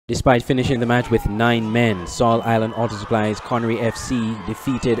Despite finishing the match with 9 men, Saul Island Auto Supply's Connery FC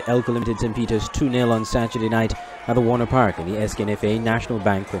defeated Elko Limited St. Peter's 2-0 on Saturday night at the Warner Park in the SKNFA National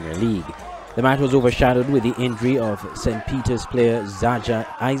Bank Premier League. The match was overshadowed with the injury of St. Peter's player Zaja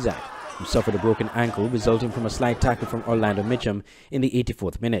Isaac, who suffered a broken ankle resulting from a slight tackle from Orlando Mitchum in the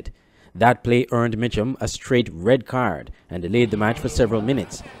 84th minute. That play earned Mitchum a straight red card and delayed the match for several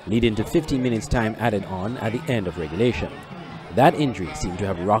minutes, leading to 15 minutes time added on at the end of regulation. That injury seemed to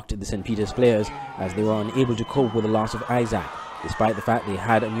have rocked the St. Peter's players as they were unable to cope with the loss of Isaac, despite the fact they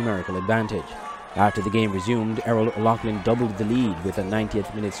had a numerical advantage. After the game resumed, Errol O'Loughlin doubled the lead with a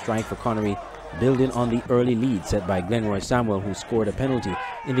 90th minute strike for Connery, building on the early lead set by Glenroy Samuel, who scored a penalty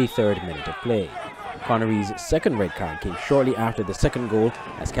in the 3rd minute of play. Connery's second red card came shortly after the second goal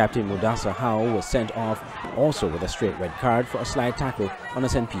as Captain Mudasa Howe was sent off, also with a straight red card for a slide tackle on a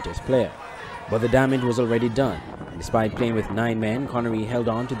St. Peter's player. But the damage was already done, and despite playing with 9 men, Connery held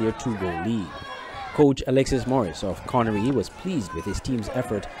on to their 2-goal lead. Coach Alexis Morris of Connery was pleased with his team's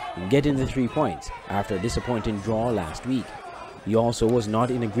effort in getting the 3 points after a disappointing draw last week. He also was not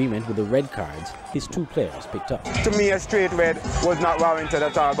in agreement with the red cards his 2 players picked up. To me, a straight red was not warranted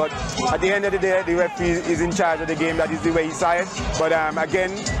at all, but at the end of the day, the referee is in charge of the game. That is the way he saw it. But again,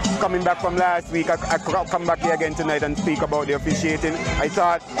 coming back from last week, I could come back here again tonight and speak about the officiating. I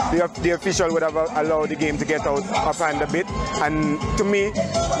thought the official would have allowed the game to get out of hand a bit. And to me,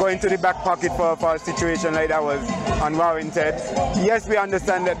 going to the back pocket for a situation like that was unwarranted. Yes, we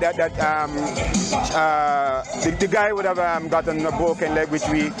understand that the guy would have gotten a broken leg, which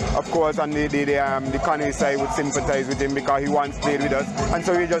we, of course, on the Connery side would sympathize with him because he once played with us. And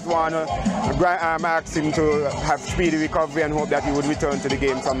so we just want to ask him to have speedy recovery and hope that he would return to the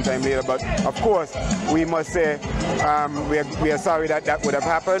game sometime later. But of course, we must say we are sorry that would have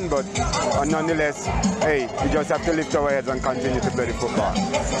happened, but nonetheless, hey, we just have to lift our heads and continue to play the football.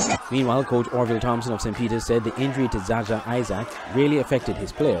 Meanwhile, Coach Orville Thompson of St. Peter's said the injury to Zaja Isaac really affected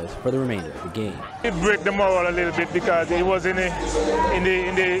his players for the remainder of the game. It broke the morale a little bit because he was in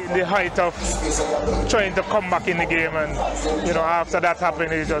the height of trying to come back in the game, and after that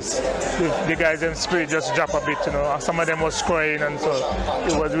happened, it just the guys' in spirit just dropped a bit. Some of them was crying, and so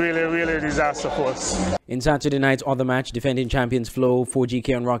it was really a disaster for us. In Saturday night's other match, defending champions Flow 4G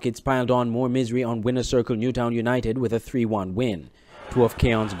Keon Rockets piled on more misery on winner circle Newtown United with a 3-1 win. 2 of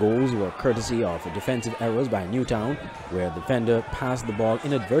Keon's goals were courtesy of defensive errors by Newtown, where the defender passed the ball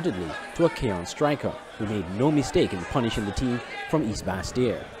inadvertently to a Keon striker, who made no mistake in punishing the team from East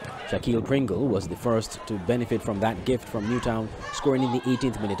Bastyr. Shaquille Pringle was the first to benefit from that gift from Newtown, scoring in the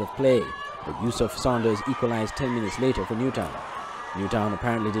 18th minute of play, but Yusuf Saunders equalized 10 minutes later for Newtown. Newtown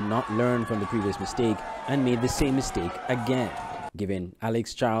apparently did not learn from the previous mistake and made the same mistake again, giving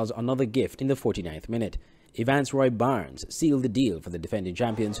Alex Charles another gift in the 49th minute. Evans Roy Barnes sealed the deal for the defending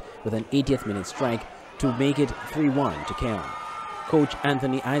champions with an 80th minute strike to make it 3-1 to Keon. Coach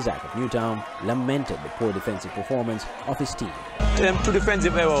Anthony Isaac of Newtown lamented the poor defensive performance of his team. Two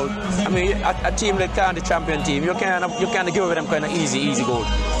defensive errors. I mean, a team like the champion team, you can't give away them kind of easy goals.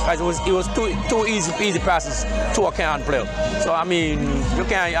 Because it was too easy passes to a Keon player. So I mean, you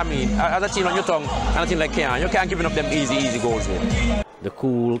can't. I mean, as a team like Newtown and a team like Keon, you can't give up them easy goals. The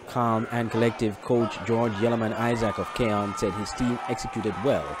cool, calm and collective coach George Yellowman Isaac of Keon said his team executed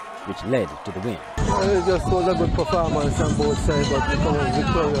well, which led to the win. It just was a good performance on both sides, but we come out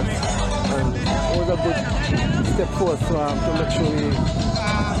victorious. And it was a good step for us to make sure we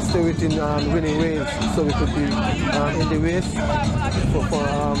stay within winning range, so we could be in the race for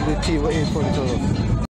the team in front of us.